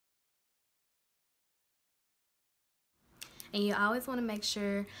And you always want to make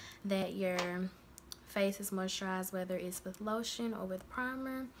sure that your face is moisturized, whether it's with lotion or with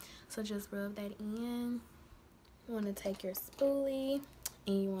primer. So just rub that in. You want to take your spoolie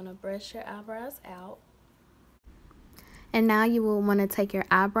and you want to brush your eyebrows out. And now you will want to take your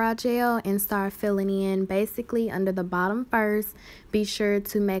eyebrow gel and start filling in basically under the bottom first. Be sure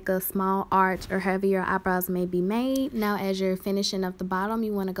to make a small arch or however your eyebrows may be made. Now as you're finishing up the bottom,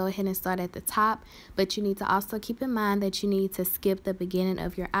 you want to go ahead and start at the top. But you need to also keep in mind that you need to skip the beginning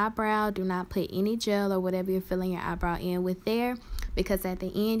of your eyebrow. Do not put any gel or whatever you're filling your eyebrow in with there. Because at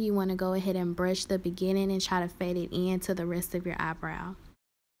the end, you want to go ahead and brush the beginning and try to fade it into the rest of your eyebrow.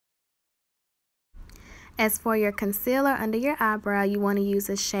 As for your concealer under your eyebrow, you want to use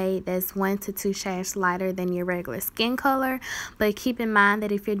a shade that's 1 to 2 shades lighter than your regular skin color. But keep in mind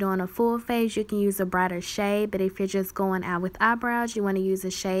that if you're doing a full face, you can use a brighter shade. But if you're just going out with eyebrows, you want to use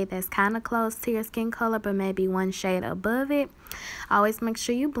a shade that's kind of close to your skin color, but maybe 1 shade above it. Always make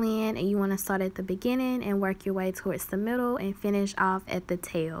sure you blend, and you want to start at the beginning and work your way towards the middle and finish off at the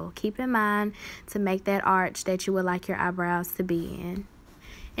tail. Keep in mind to make that arch that you would like your eyebrows to be in.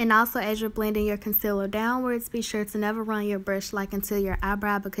 And also, as you're blending your concealer downwards, be sure to never run your brush like into your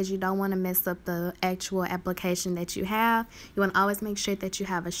eyebrow, because you don't want to mess up the actual application that you have. You want to always make sure that you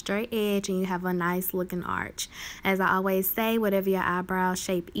have a straight edge and you have a nice looking arch. As I always say, whatever your eyebrow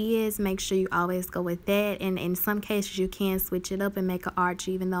shape is, make sure you always go with that. And in some cases, you can switch it up and make an arch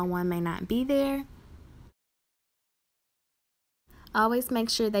even though one may not be there. Always make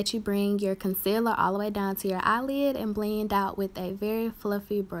sure that you bring your concealer all the way down to your eyelid and blend out with a very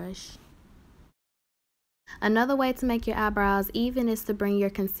fluffy brush. Another way to make your eyebrows even is to bring your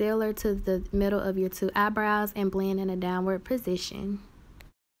concealer to the middle of your 2 eyebrows and blend in a downward position.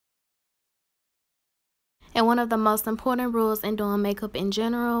 And one of the most important rules in doing makeup in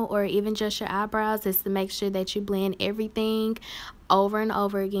general, or even just your eyebrows, is to make sure that you blend everything over and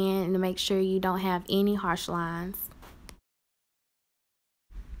over again and to make sure you don't have any harsh lines.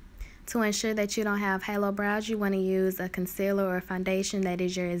 To ensure that you don't have halo brows, you want to use a concealer or a foundation that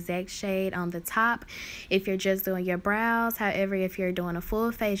is your exact shade on the top if you're just doing your brows. However, if you're doing a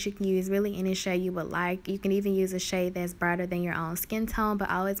full face, you can use really any shade you would like. You can even use a shade that's brighter than your own skin tone, but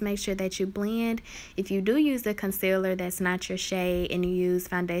always make sure that you blend. If you do use a concealer that's not your shade and you use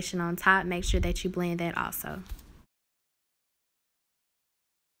foundation on top, make sure that you blend that also.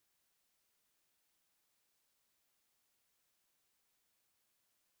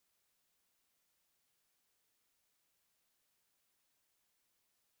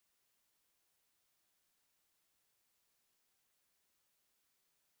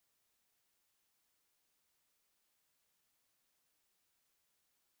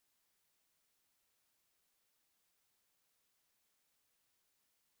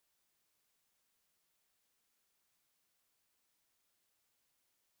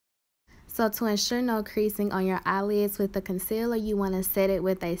 So to ensure no creasing on your eyelids with the concealer, you want to set it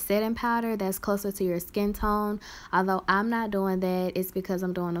with a setting powder that's closer to your skin tone. Although I'm not doing that, it's because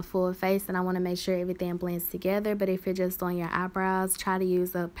I'm doing a full face and I want to make sure everything blends together. But if you're just doing your eyebrows, try to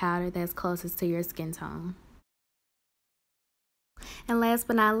use a powder that's closest to your skin tone. And last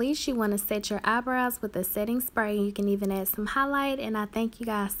but not least, you want to set your eyebrows with a setting spray. You can even add some highlight. And I thank you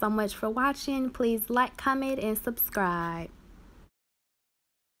guys so much for watching. Please like, comment, and subscribe.